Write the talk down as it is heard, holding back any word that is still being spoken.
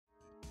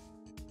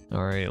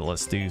Alright,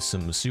 let's do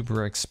some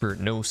super expert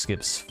no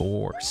skips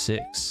for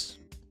 6.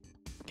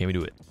 Can we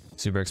do it?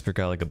 Super expert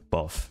got like a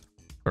buff.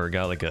 Or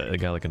got like a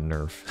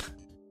nerf.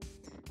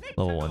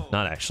 Level 1.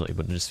 Not actually,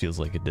 but it just feels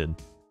like it did.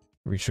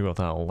 Reach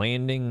without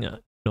landing.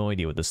 No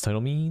idea what this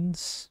title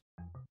means.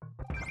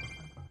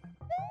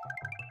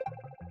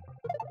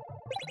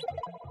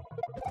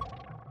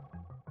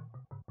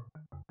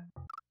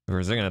 For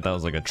a second I thought it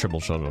was like a triple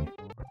shuttle.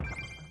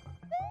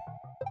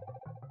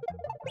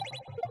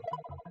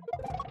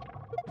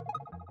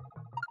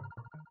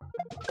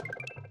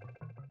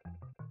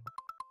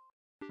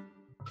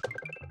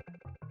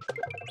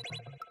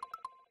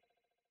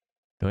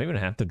 Do I even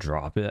have to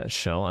drop it at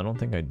shell? I don't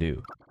think I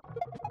do.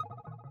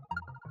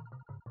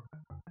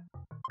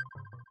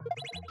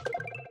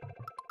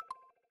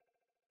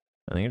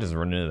 I think I just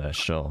run into that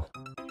shell.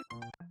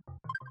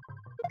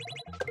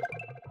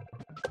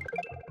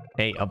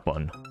 Hey, up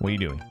button. What are you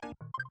doing?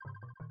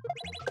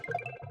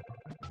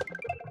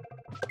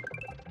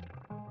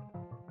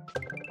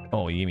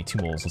 Oh, you gave me 2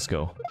 moles. Let's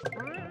go.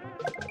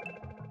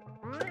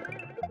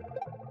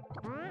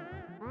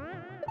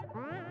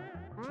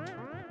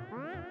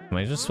 Am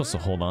I just supposed to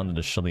hold on to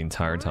the shell the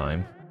entire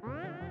time?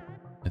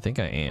 I think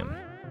I am.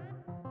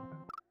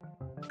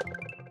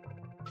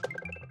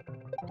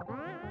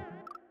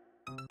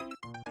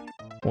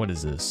 What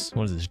is this?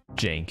 What is this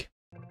jank?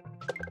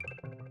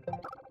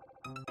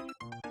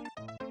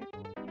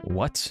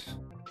 What?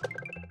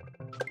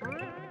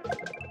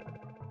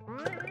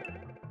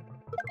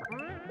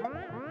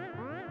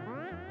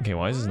 Okay,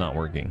 why is this not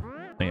working?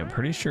 I am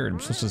pretty sure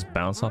I'm supposed to just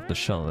bounce off the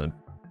shell and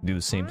do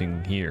the same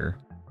thing here.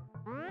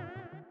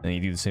 And you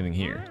do the same thing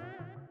here.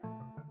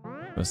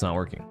 But it's not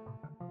working.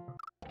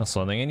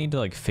 Also, I think I need to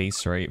like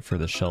face right for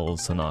the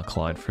shells to not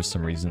collide for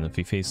some reason. If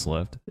you face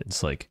left,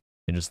 it's like,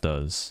 it just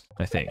does.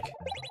 I think.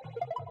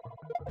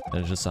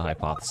 That's just a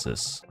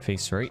hypothesis.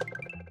 Face right.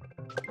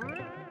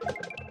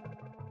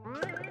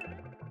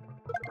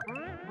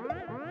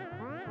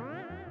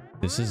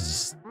 This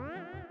is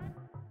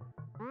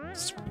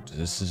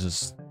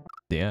just,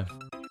 yeah.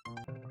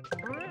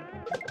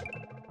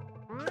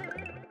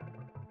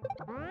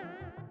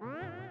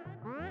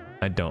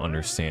 I don't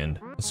understand.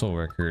 Soul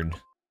record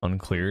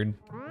uncleared.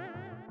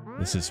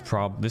 This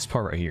part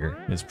right here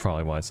is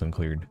probably why it's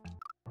uncleared.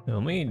 Now,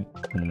 let me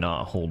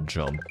not hold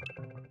jump.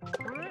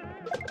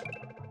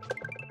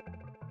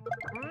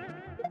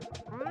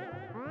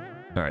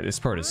 Alright, this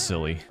part is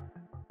silly.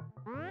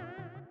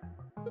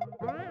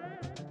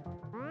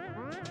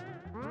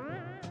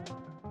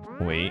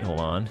 Wait, hold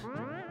on.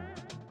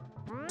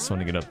 Just want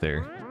to get up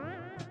there.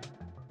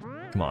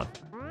 Come on.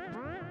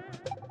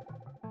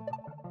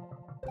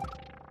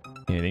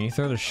 Yeah, then you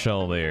throw the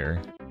shell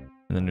there, and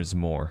then there's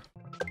more.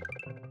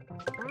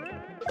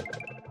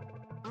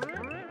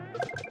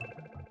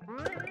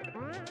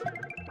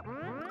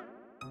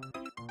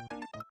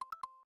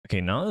 Okay,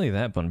 not only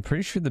that, but I'm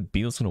pretty sure the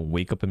beetle's gonna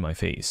wake up in my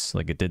face,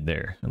 like it did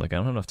there. Like, I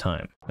don't have enough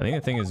time. I think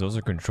the thing is, those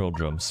are control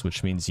jumps,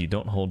 which means you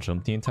don't hold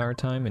jump the entire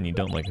time, and you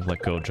don't, like,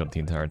 let go jump the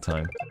entire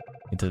time.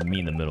 Into me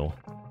in the middle.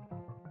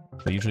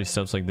 But usually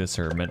steps like this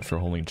are meant for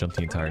holding jump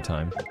the entire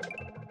time.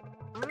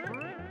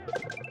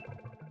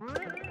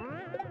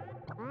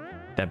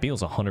 That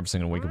beetle's 100%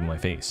 gonna wake up in my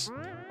face.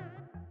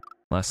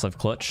 Last life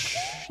clutch.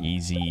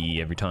 Easy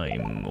every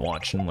time.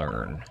 Watch and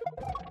learn.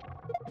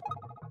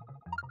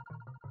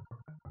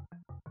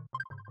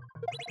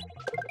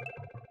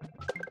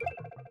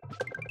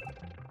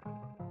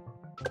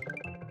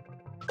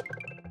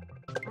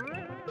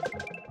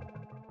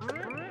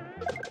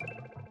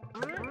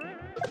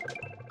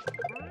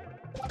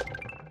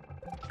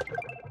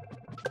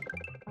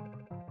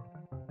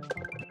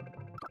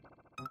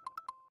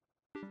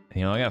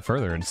 You know, I got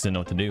further, I just didn't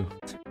know what to do.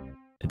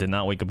 It did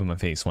not wake up in my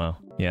face, wow.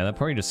 Yeah, that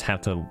probably just have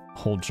to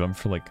hold jump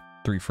for like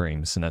 3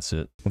 frames, and that's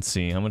it. Let's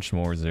see, how much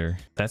more is there?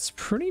 That's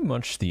pretty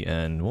much the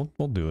end.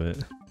 We'll do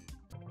it.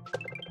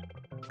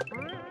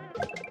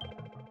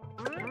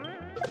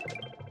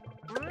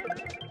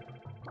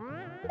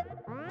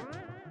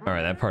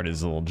 Alright, that part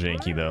is a little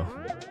janky though.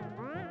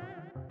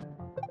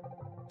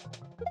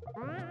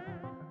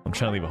 I'm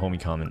trying to leave a homie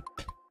comment.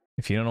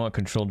 If you don't know what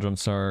control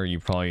jumps are,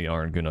 you probably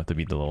aren't good enough to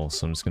beat the level,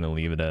 so I'm just gonna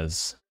leave it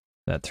as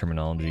that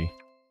terminology.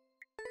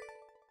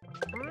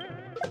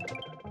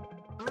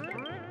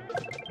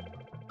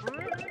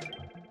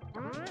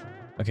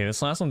 Okay,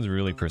 this last one's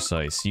really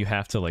precise. You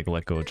have to like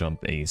let go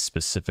jump a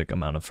specific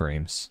amount of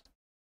frames.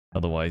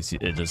 Otherwise,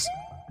 it just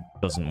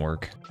doesn't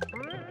work.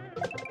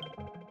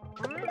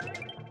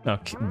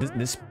 Okay,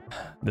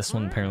 this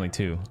one apparently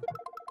too.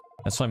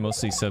 That's why most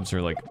of these subs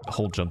are like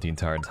hold jump the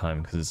entire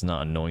time, because it's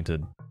not annoying to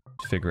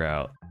figure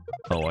out,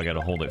 oh, I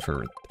gotta hold it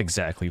for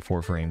exactly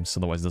 4 frames,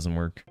 otherwise it doesn't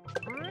work.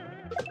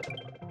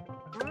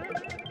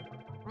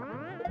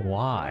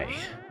 Why?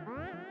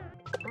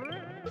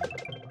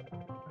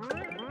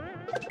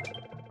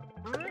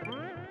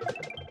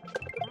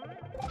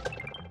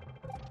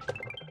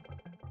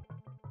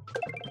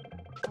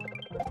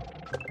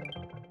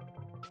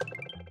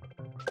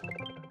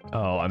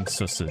 Oh, I'm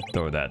supposed to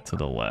throw that to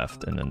the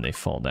left, and then they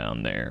fall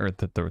down there, or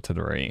to throw it to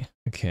the right.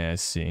 Okay, I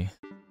see.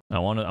 I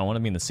want to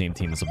be in the same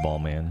team as a ball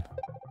man.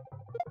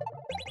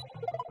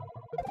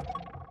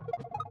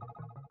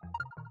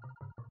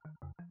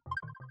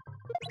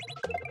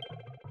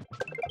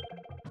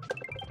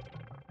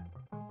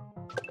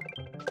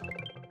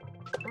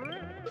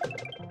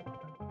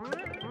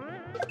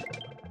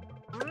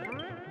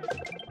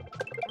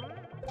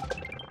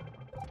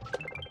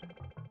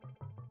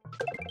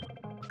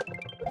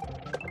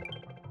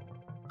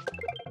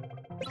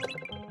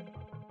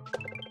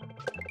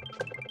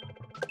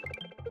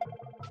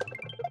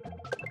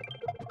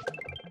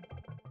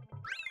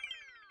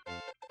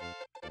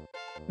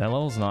 That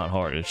level's not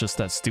hard, it's just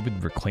that stupid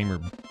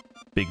reclaimer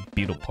big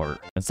beetle part.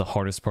 That's the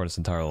hardest part of this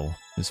entire level,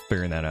 just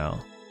figuring that out.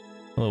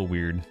 A little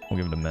weird, we'll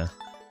give it a meh.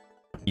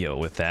 Yo,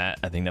 with that,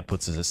 I think that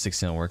puts us at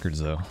 69 records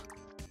though.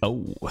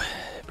 Oh,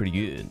 pretty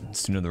good.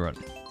 Let's do another run.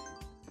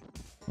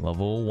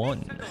 Level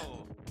 1.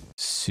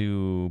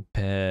 Supesharu.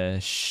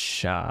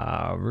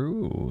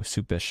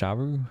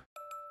 Supesharu?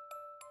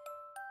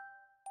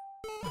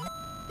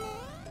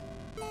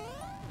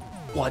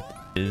 What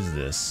is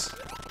this?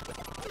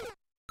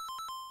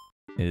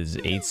 It is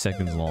 8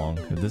 seconds long.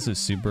 If this is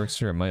super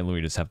extra, I might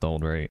literally just have to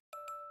hold right.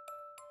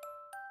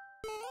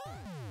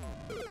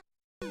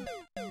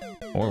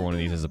 Or one of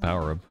these is a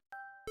power-up.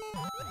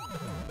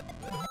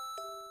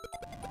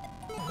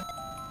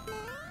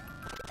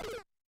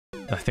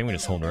 I think we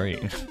just hold right.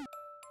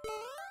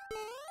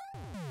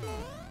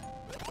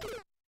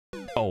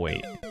 Oh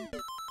wait.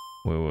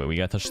 Wait, we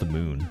gotta touch the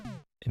moon.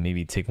 And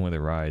maybe take one of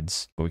the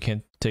rides. But we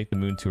can't take the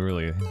moon too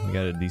early. We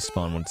gotta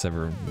despawn when it's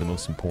ever the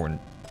most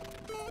important.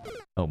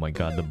 Oh my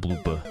god, the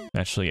bloopa.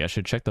 Actually, I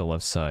should check the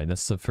left side.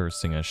 That's the first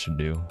thing I should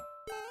do.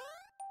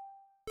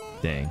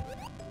 Dang.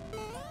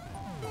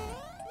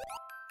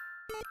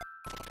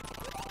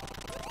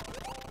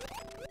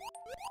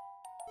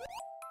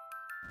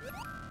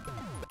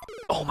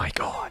 Oh my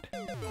god.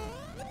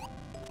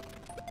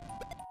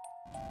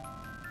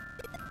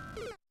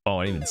 Oh,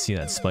 I didn't even see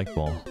that spike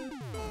ball.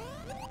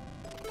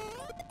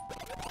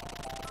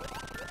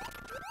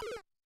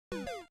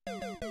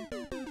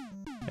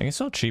 I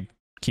guess I'll keep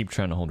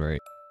trying to hold right.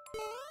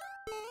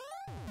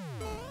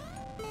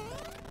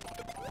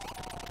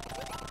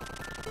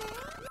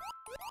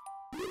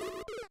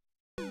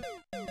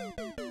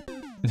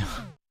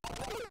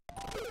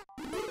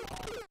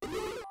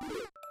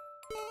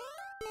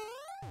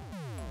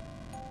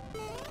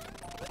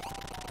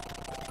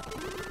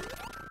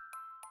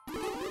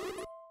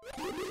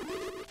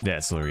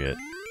 That's literally it.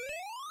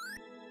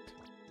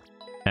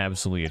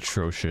 Absolutely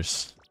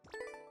atrocious.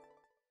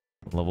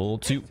 Level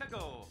 2.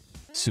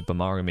 Super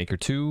Mario Maker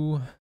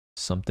 2.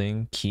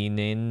 Something.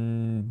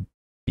 Kinenbi.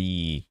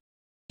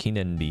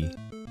 Kinenbi.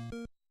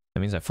 That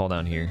means I fall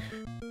down here.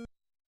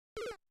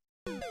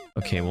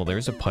 Okay, well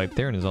there's a pipe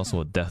there and there's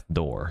also a death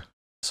door.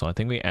 So I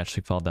think we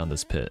actually fall down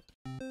this pit.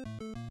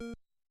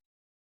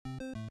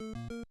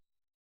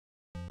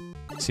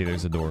 See,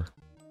 there's a door.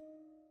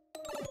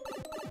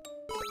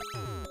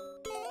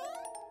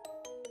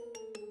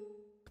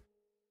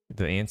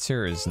 The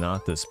answer is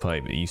not this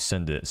pipe. You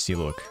send it. See,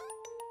 look.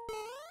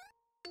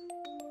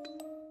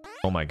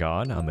 Oh my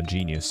god, I'm a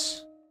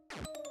genius.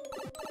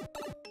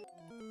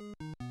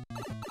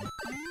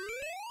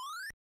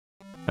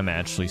 I'm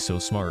actually so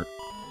smart.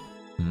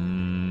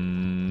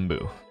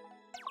 Boo.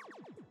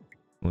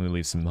 Let me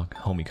leave some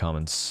homie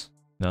comments.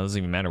 Now it doesn't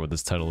even matter what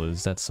this title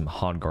is. That's some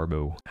hot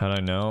garbo. How'd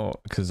I know?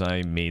 Because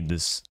I made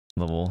this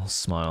level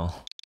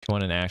smile. If you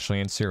want an actual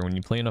answer, when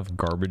you play enough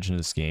garbage in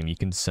this game, you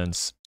can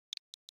sense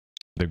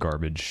the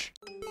garbage.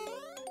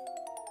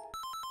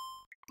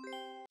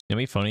 It'd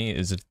be funny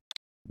is if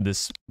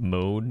this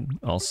mode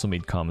also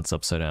made comments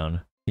upside down.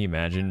 Can you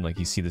imagine, like,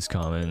 you see this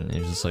comment and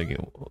it's just like,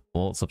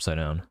 well, it's upside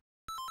down.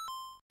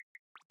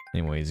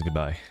 Anyways,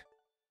 goodbye.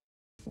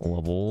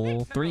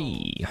 Level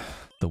 3.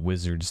 The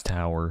Wizard's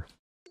Tower.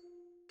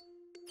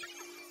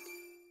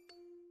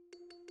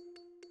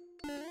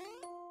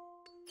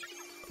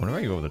 Whenever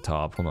I go over the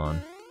top, hold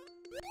on.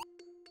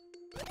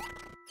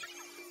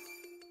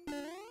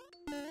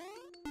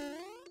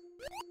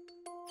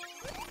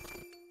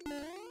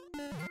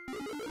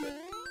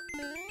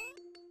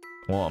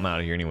 Well, I'm out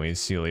of here anyways.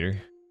 See you later.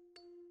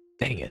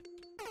 Dang it.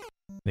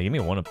 They gave me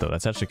a 1-up though.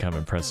 That's actually kind of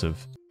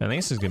impressive. I think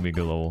this is gonna be a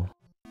good level.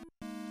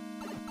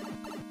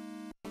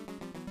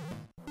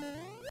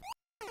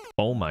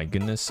 Oh my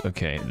goodness.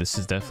 Okay, this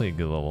is definitely a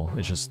good level.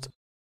 It's just,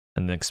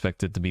 I didn't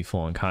expect it to be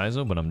full on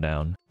Kaizo, but I'm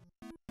down.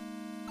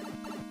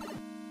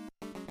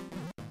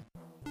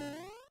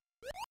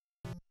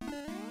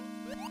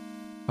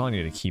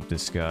 Probably need to keep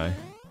this guy.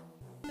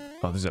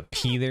 Oh, there's a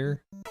P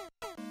there?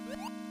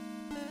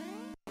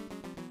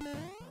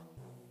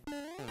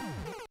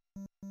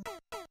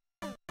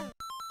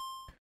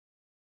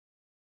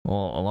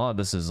 Well, a lot of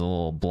this is a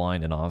little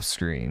blind and off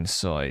screen,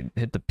 so I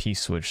hit the P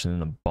switch and then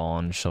the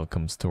bond shell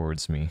comes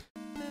towards me.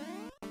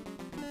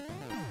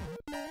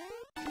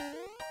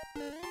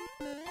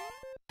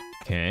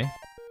 Okay.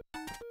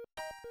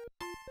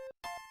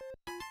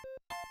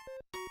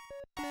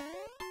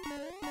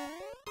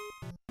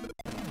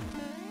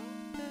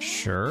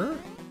 Sure.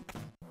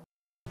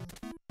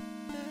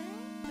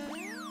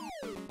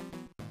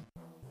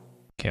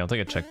 Okay, I'll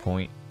take a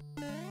checkpoint.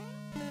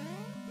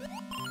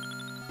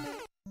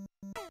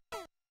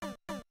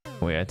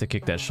 Wait, I have to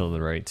kick that shell to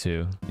the right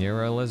too.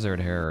 You're a lizard,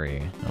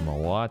 Harry. I'm a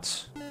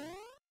what?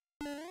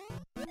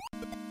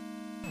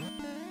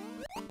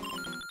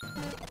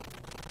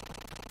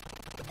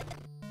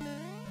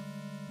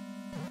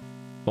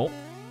 Oh.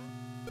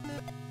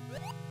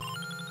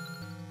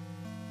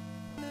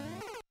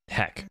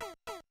 Heck.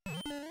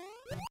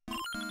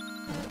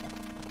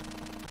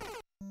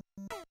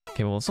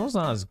 Okay, well, it's almost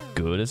not as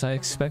good as I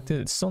expected.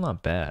 It's still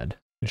not bad.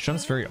 It's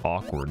just very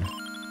awkward.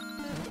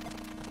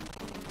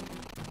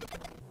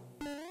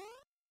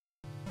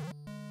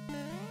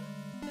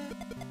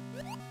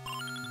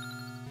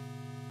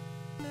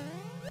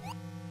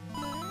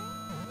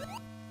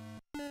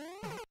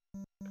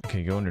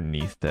 Okay, go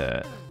underneath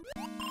that.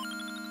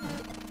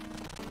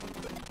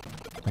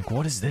 Like,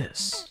 what is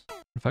this?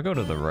 If I go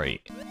to the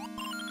right,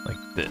 like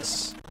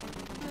this,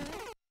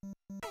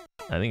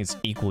 I think it's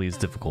equally as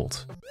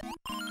difficult.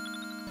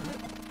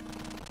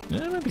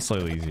 Yeah, it might be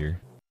slightly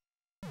easier.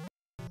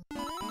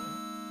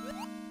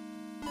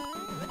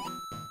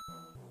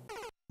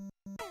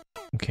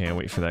 Okay, I'll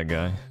wait for that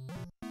guy.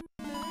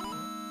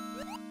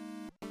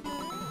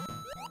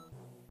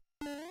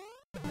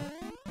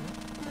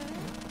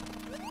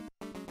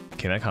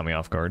 Okay, that caught me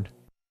off guard.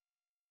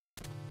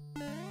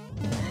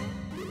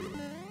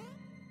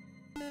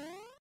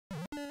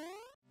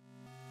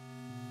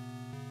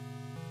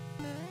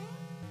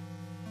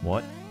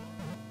 What?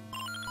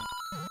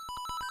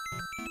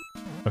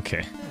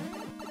 Okay.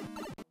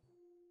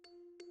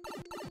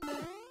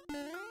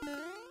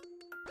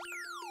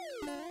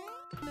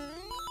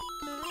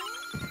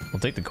 We'll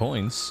take the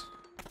coins.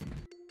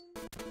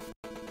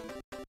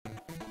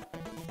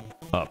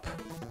 Up.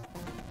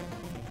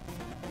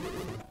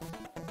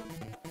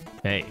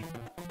 Hey.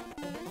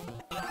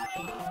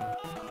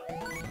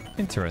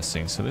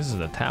 Interesting, so this is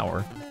a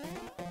tower.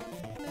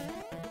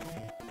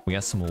 We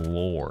got some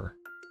lore.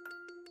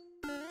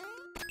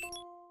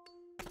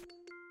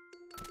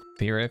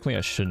 Theoretically,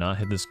 I should not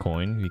hit this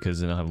coin because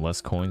then I'll have less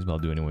coins, but I'll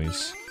do it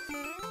anyways.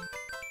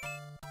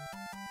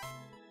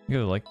 You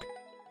go like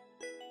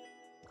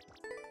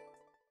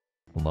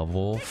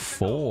level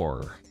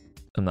 4.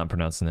 I'm not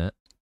pronouncing it.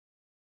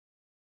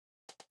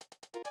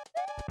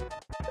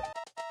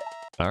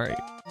 Alright,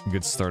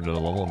 good start at a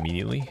level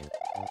immediately.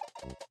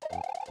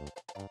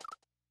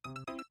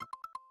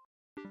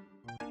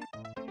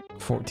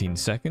 $14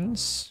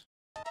 seconds.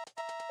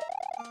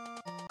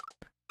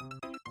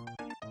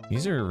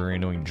 These are very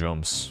annoying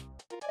jumps.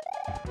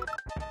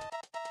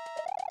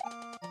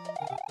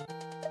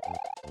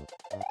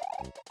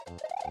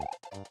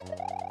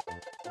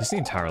 This is the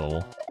entire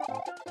level.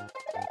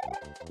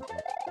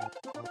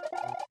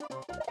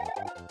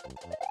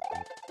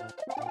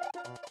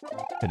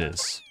 It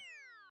is.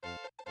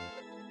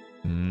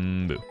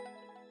 Boo.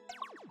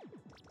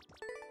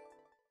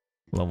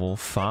 Level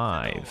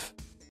 5.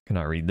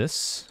 Cannot read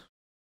this.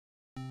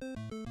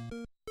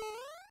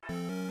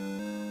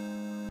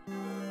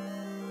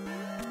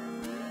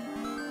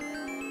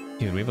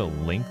 Dude, we have a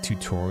link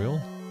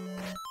tutorial.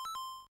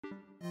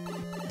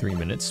 3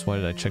 minutes. Why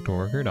did I check the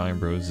record? Iron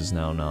Bros is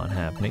now not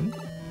happening.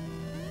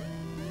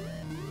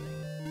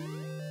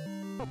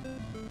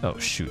 Oh,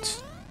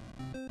 shoot.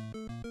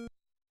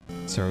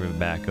 Sorry, we have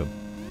backup.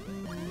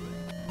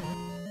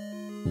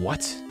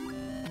 What?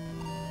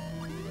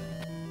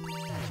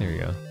 There you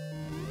go.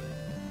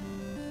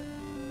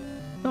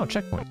 Oh,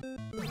 checkpoint. I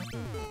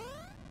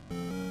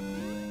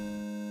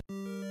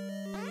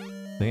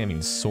think I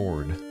mean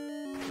sword.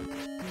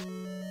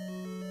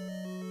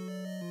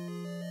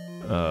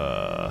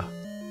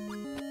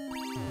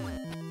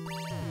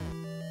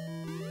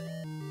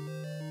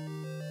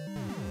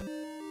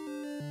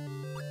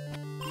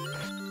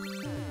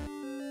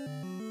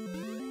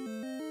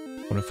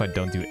 What if I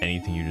don't do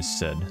anything you just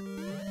said?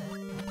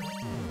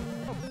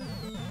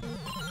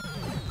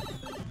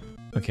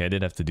 Okay, I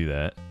did have to do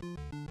that.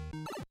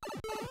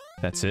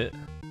 That's it?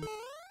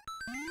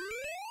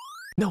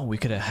 No, we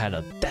could have had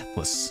a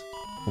deathless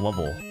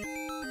level.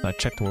 I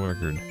checked the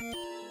record.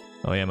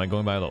 Oh yeah, am I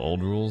going by the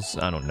old rules?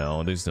 I don't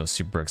know. There's no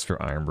Super X for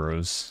Iron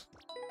Bros.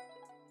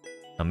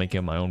 I'm making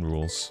up my own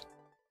rules.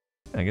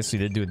 I guess we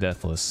did do a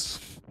deathless.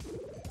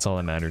 That's all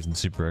that matters in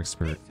Super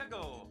Expert.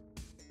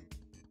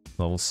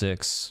 Level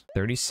 6.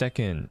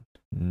 30-second.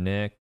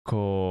 Nekomari.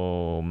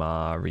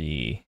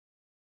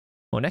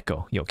 Oh,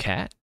 Neko. Yo,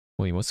 cat?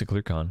 Wait, what's the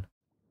clear con?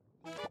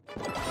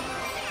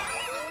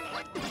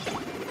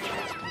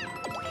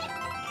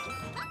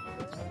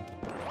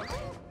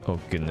 Oh,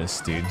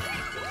 goodness, dude.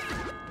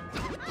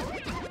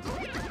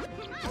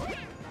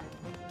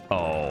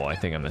 Oh, I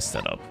think I messed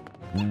that up.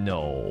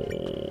 No.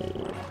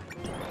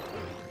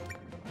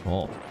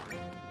 Oh.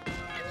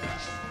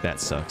 That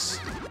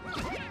sucks.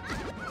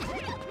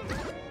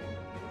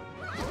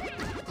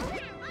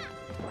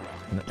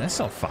 That's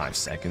all 5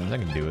 seconds. I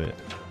can do it.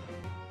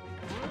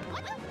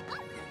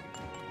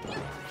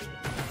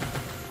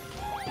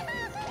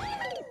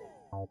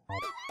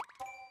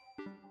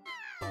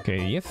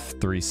 Okay, you have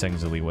 3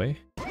 seconds of leeway.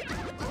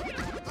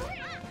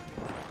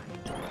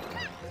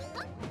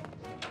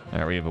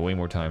 Alright, we have way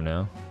more time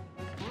now.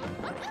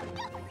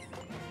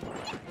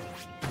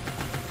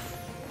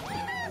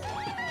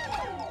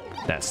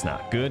 That's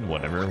not good,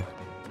 whatever.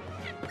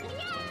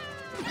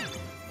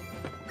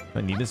 I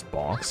need this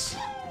box.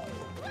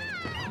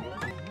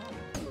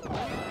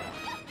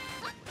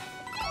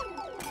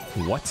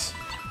 What?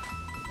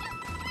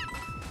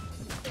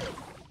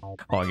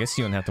 Oh, I guess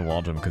you don't have to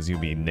wall jump because you'll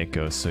be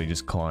Nico, so you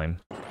just climb.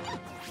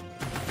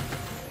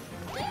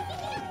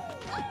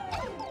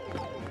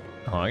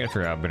 Oh, I gotta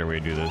figure out a better way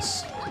to do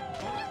this.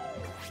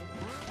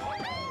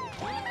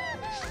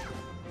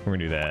 We're gonna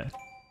do that.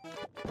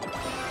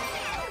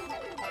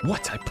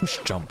 What? I push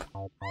jump.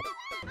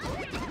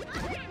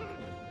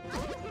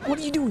 What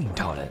are you doing,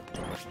 Todd?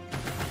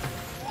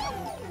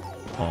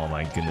 Oh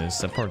my goodness,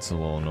 that part's a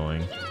little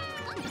annoying.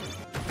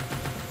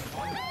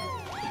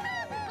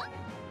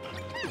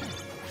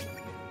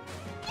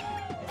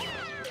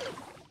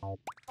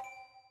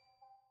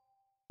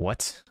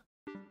 What?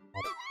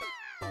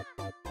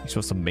 You're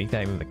supposed to make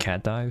that with a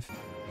cat dive?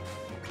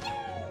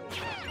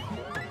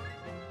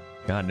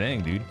 God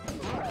dang, dude.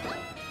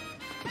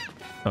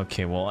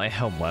 Okay, well, I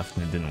held left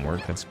and it didn't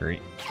work. That's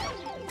great.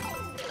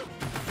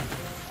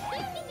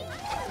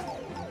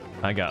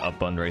 I got up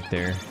button right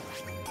there.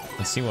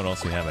 Let's see what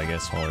else we have, I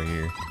guess, while we're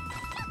here.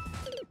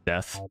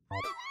 Death.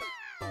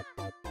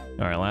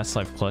 Alright, last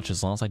life clutch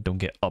as long as I don't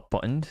get up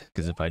buttoned,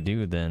 because if I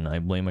do, then I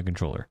blame my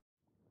controller.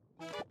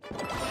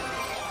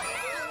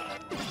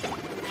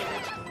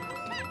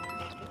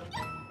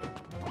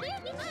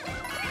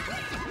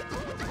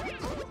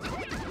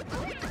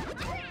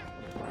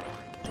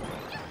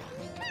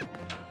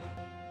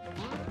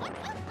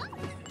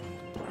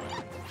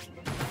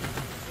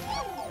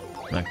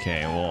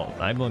 Okay, well,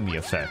 I blame the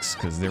effects,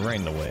 because they're right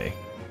in the way.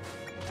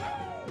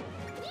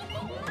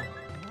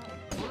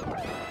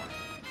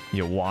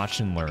 You watch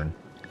and learn.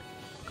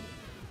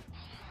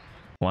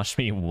 Watch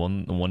me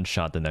one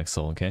shot the next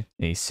level, okay?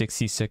 A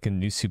 60-second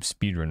New Soup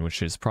speedrun,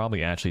 which is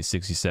probably actually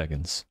 60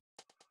 seconds.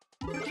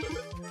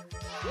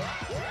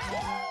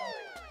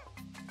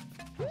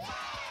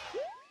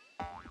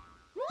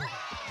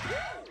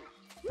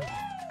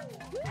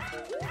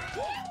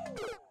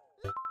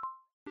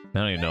 I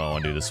don't even know I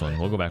want to do this one.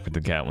 We'll go back with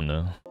the cat one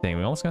though. Dang,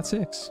 we almost got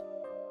 6.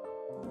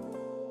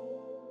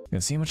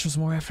 Gonna see how much was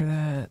more after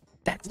that.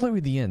 That's literally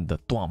the end, the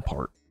thwomp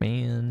part,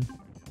 man.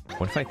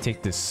 What if I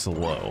take this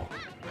slow?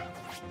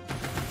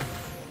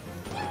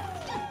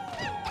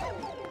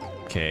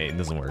 Okay, it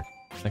doesn't work.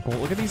 Like, well,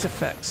 look at these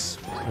effects.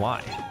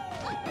 Why?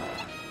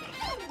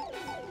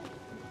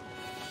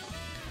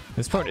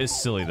 This part is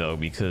silly though,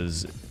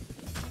 because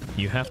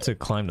you have to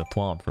climb the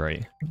thwomp,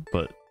 right?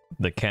 But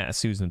the cat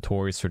sue's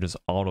notorious for just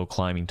auto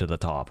climbing to the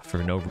top for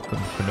no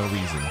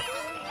reason.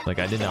 Like,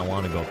 I did not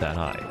want to go up that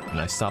high, and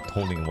I stopped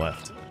holding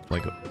left,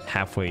 like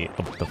halfway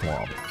up the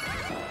thwomp.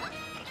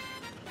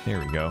 There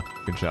we go.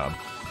 Good job.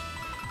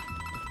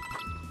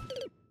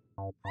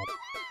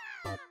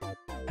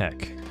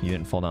 Heck, you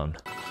didn't fall down.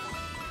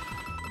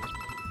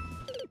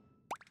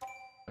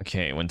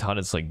 Okay, when Todd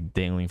is like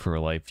dangling for her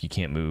life, you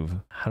can't move.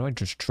 How do I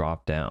just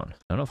drop down?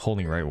 I don't know if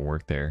holding right will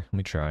work there. Let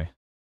me try.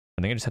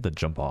 I think I just have to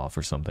jump off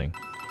or something.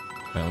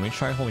 Alright, let me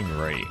try holding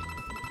right.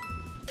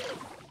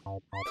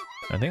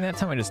 I think that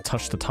time I just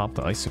touched the top of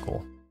the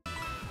icicle.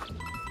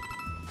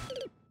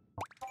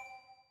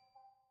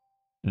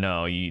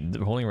 No, the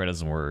holding right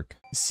doesn't work.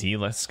 See,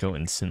 let's go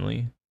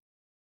instantly.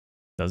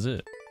 Does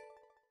it?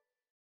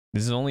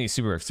 This is only a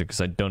super extra because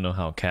I don't know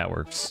how cat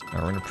works.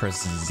 Alright, we're gonna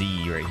press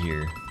Z right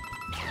here.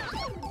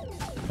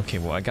 Okay,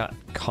 well, I got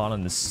caught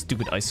on this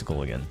stupid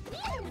icicle again.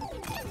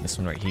 This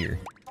one right here.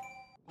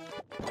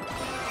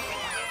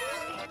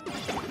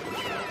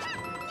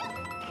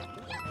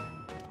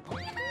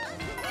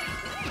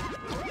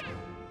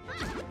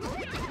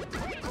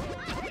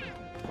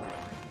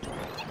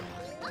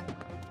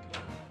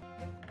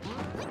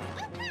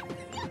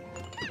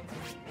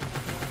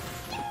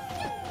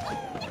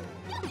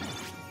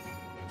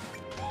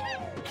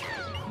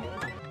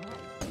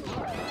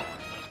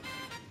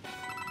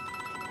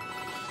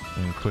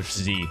 And push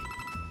Z.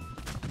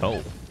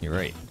 Oh, you're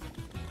right.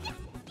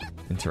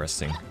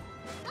 Interesting.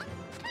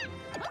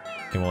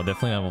 Okay, well,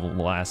 definitely have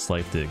a last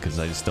life did because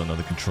I just don't know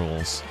the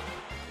controls.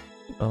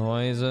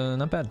 Otherwise,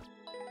 not bad.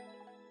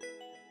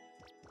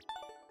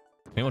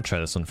 Maybe I'll try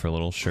this one for a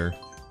little, sure.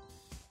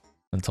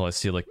 Until I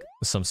see like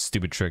some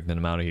stupid trick, then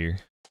I'm out of here.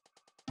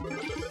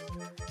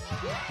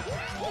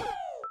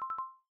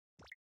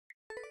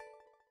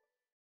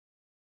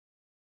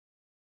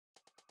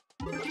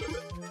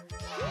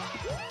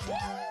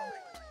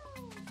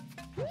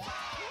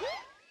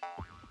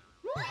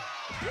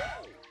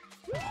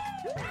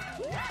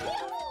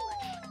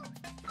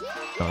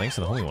 Oh, thanks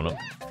for the holy one up.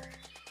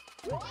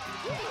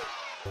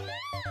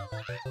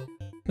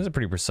 These are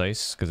pretty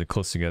precise because they're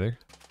close together.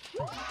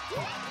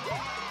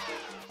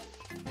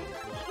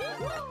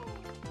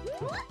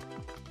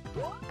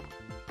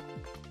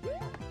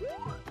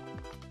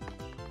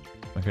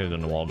 I could have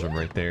done a wall jump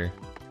right there.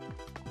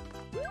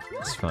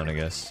 It's fine, I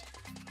guess.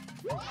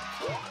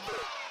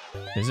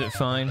 Is it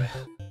fine?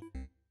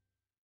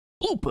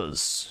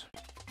 Oopas!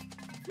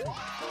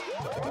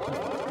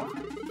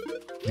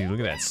 Dude, look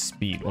at that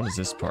speed. What is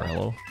this part?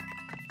 Hello?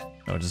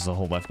 Oh, just a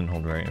hold left and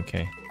hold right.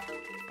 Okay.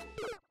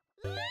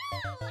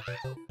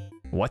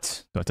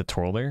 What? Do I have to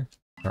twirl there?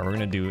 Alright, we're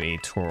gonna do a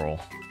twirl.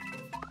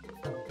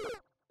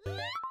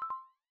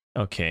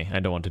 Okay, I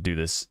don't want to do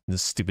this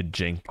stupid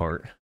jank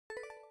part.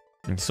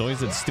 It's always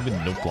that stupid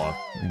note block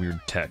weird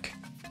tech.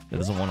 It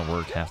doesn't want to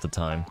work half the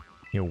time.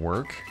 It'll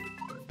work?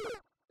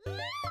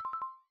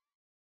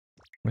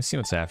 Let's see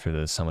what's after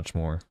this, how much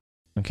more.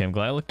 Okay, I'm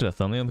glad I looked at a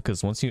thumbnail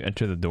because once you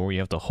enter the door, you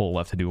have to hold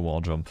left to do a wall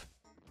jump.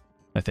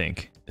 I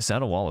think. Is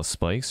that a wall of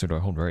spikes or do I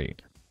hold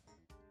right?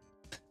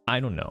 I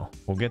don't know.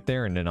 We'll get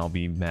there and then I'll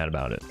be mad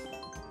about it.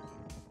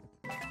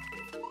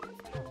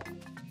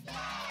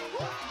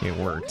 It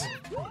worked.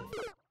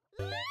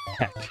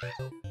 Heck.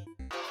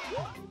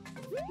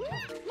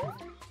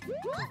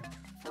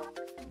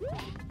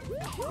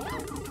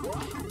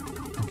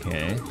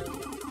 Okay.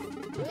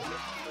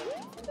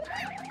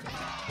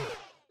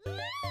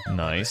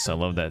 Nice. I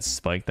love that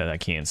spike that I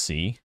can't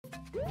see.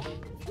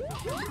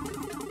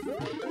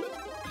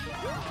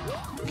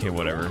 Okay,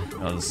 whatever.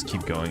 I'll just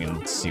keep going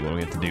and see what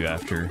we have to do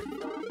after.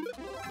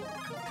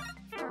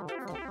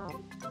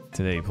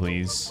 Today,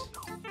 please.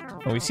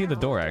 Oh, we see the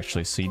door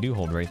actually, so you do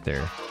hold right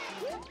there.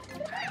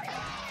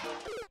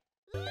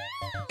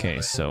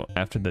 Okay, so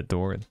after the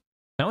door,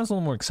 that one's a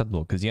little more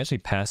acceptable because you actually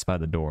pass by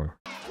the door.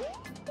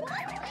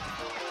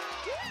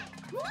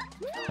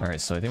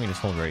 Alright, so I think we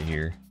just hold right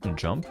here and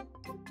jump.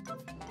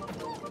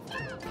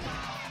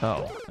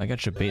 Oh, I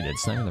got you baited.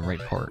 It's not even the right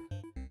part.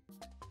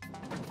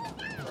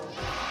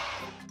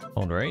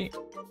 Hold right.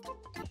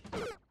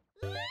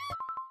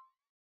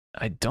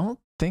 I don't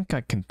think I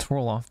can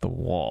twirl off the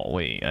wall.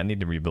 Wait, I need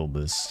to rebuild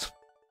this.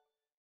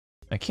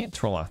 I can't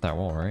twirl off that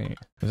wall, right?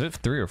 Was it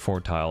 3 or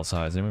 4 tile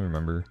size? Anyone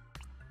remember?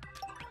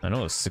 I know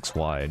it was 6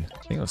 wide. I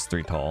think it was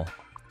 3 tall.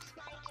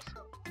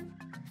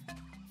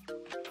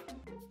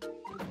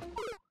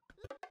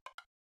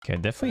 Okay, I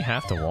definitely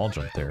have to wall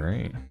jump there,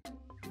 right?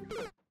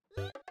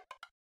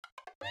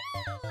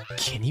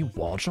 Can you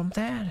wall jump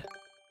that?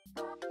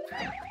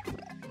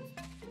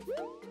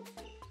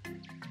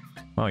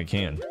 Oh, you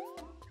can.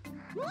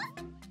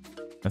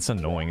 That's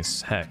annoying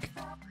as heck.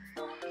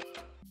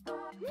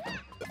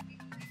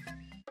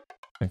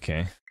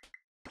 Okay.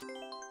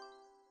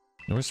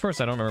 The worst part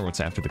is I don't remember what's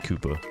after the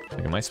Koopa.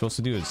 Like, am I supposed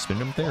to do a spin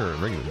jump there or a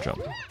regular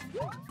jump?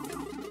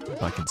 Oh,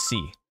 I can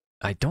see.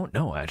 I don't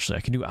know, actually.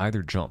 I can do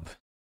either jump.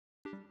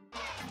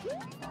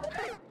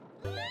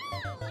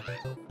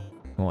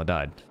 Oh, I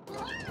died.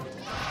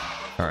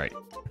 Alright.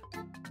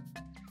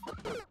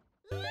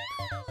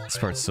 This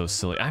part's so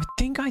silly. I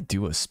think I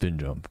do a spin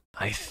jump.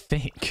 I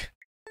think.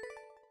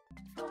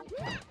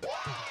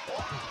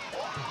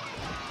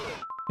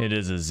 It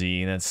is a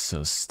Z. That's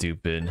so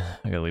stupid.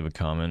 I gotta leave a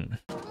comment.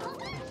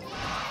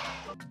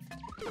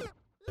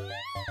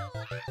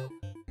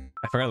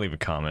 I forgot to leave a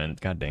comment.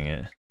 God dang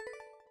it.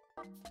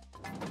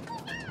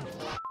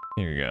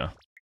 Here you go.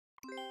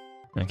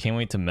 I can't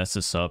wait to mess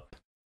this up.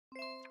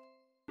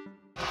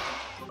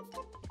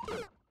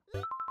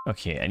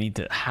 Okay, I need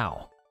to...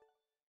 How?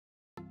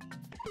 I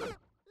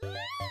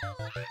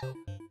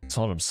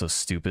told him so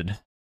stupid.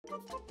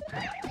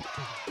 I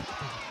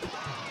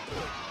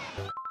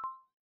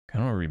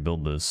don't want to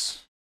rebuild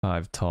this.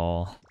 5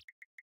 tall.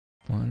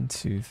 1,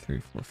 2, 3,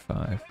 4,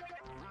 5.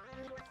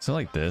 Is it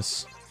like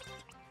this?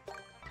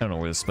 I don't know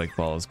where the spike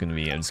ball is gonna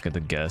be. I just got to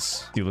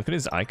guess. Dude, look at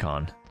his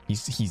icon.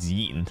 He's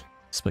eaten.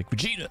 Spike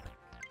Vegeta.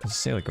 Let's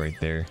say like right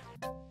there.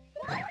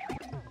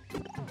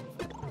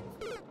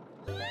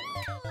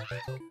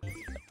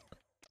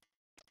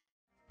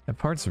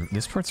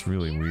 This part's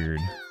really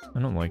weird. I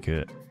don't like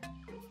it.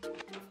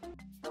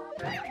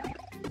 I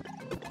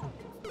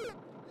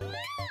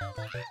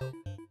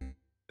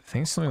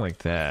think something like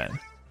that.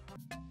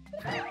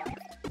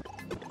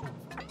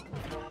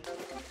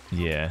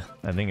 Yeah,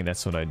 I think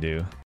that's what I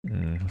do.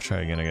 I'll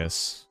try again, I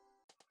guess.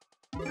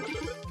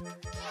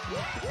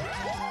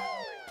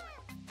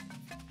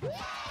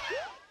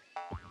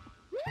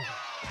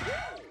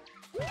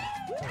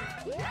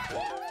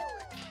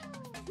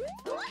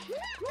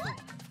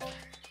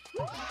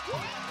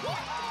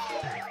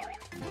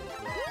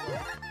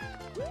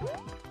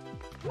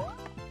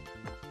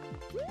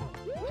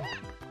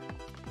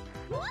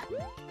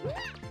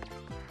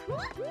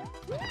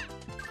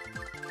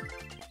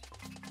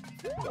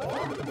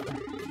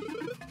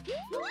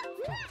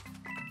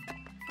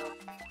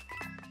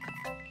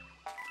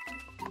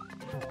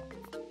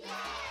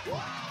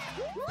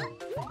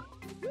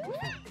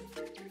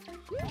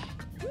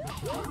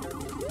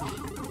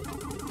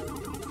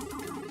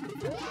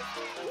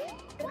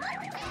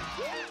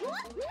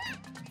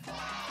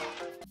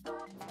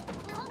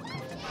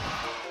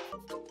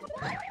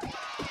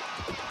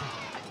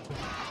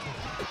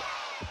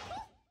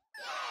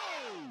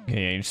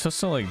 Yeah, you're supposed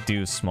to like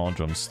do small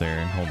jumps there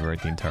and hold right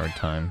the entire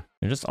time.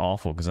 They're just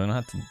awful because I don't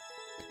have to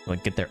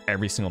Like get there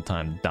every single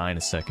time, die in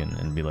a second,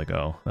 and be like,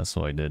 oh, that's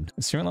what I did.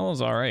 The steering level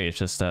is alright, it's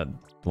just that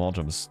wall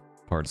jumps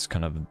part's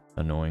kind of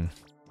annoying.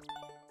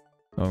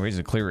 Oh, raise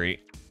the clear rate.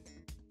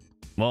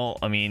 Well,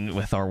 I mean,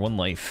 with our one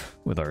life,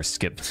 with our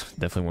skip,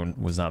 definitely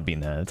was not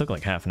being that. It took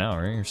like half an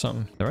hour or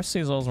something. The rest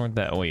of these levels weren't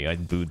that. Oh wait, I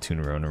booed 2 in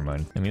a row, never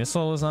mind. I mean, this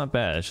level was not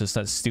bad. It's just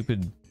that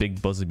stupid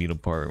big Buzzy Beetle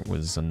part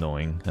was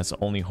annoying. That's the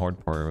only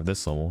hard part of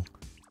this level.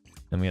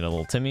 Then we had a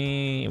little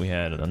Timmy. We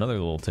had another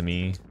little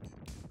Timmy.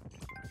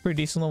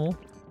 Pretty decent level.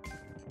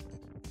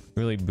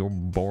 Really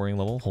boring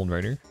level. Hold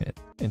Rider.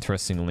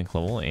 Interesting Link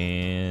level.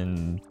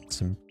 And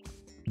some...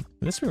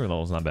 This mirror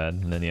level's not bad.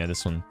 And then yeah,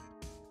 this one.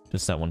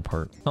 Just that one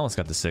part. Almost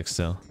got the 6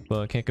 though, but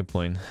I can't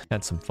complain.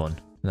 Had some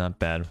fun. Not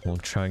bad. We'll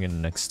try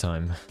again next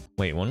time.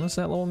 Wait, when was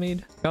that level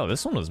made? Oh,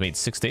 this one was made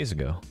 6 days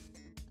ago.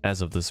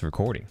 As of this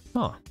recording.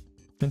 Huh.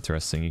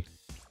 Interesting.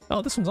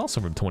 Oh, this one's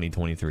also from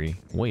 2023.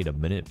 Wait a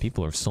minute.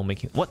 People are still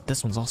making... What?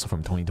 This one's also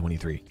from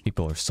 2023.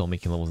 People are still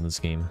making levels in this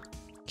game.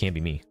 Can't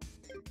be me.